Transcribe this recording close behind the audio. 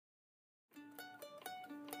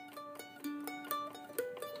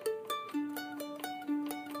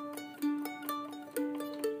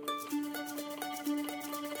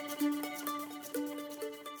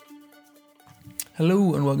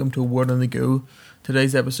Hello and welcome to Word on the Go.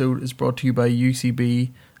 Today's episode is brought to you by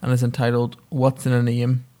UCB and is entitled What's in a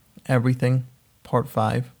Name? Everything, Part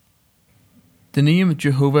 5. The name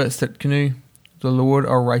Jehovah Tsidkenu, the Lord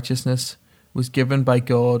our righteousness, was given by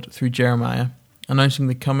God through Jeremiah, announcing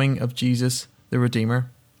the coming of Jesus, the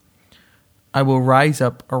Redeemer. I will rise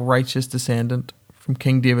up a righteous descendant from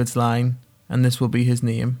King David's line, and this will be his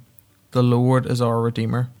name. The Lord is our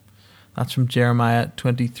Redeemer. That's from Jeremiah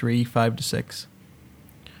 23, 5-6.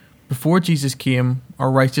 Before Jesus came, our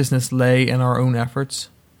righteousness lay in our own efforts.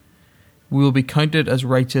 We will be counted as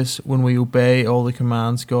righteous when we obey all the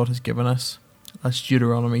commands God has given us. That's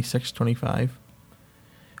Deuteronomy 6:25.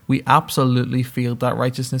 We absolutely failed that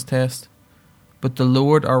righteousness test, but the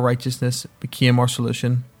Lord our righteousness became our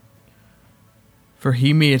solution. For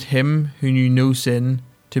he made him who knew no sin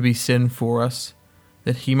to be sin for us,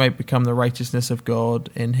 that he might become the righteousness of God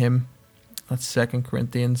in him. That's 2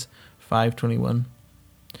 Corinthians 5:21.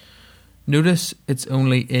 Notice it's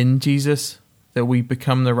only in Jesus that we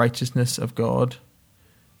become the righteousness of God.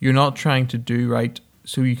 You're not trying to do right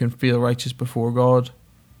so you can feel righteous before God,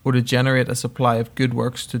 or to generate a supply of good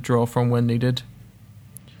works to draw from when needed.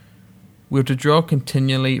 We are to draw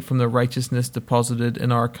continually from the righteousness deposited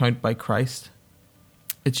in our account by Christ.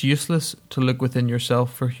 It's useless to look within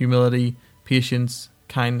yourself for humility, patience,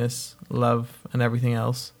 kindness, love, and everything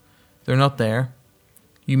else. They're not there.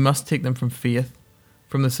 You must take them from faith,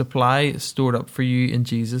 from the supply stored up for you in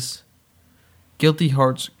Jesus. Guilty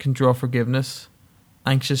hearts can draw forgiveness,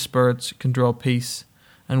 anxious spirits can draw peace,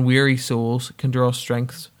 and weary souls can draw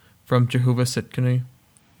strength from Jehovah Tsidkenu.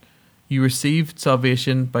 You received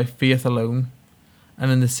salvation by faith alone,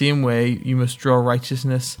 and in the same way you must draw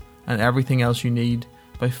righteousness and everything else you need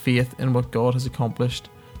by faith in what God has accomplished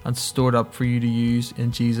and stored up for you to use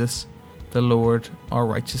in Jesus, the Lord, our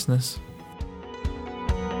righteousness.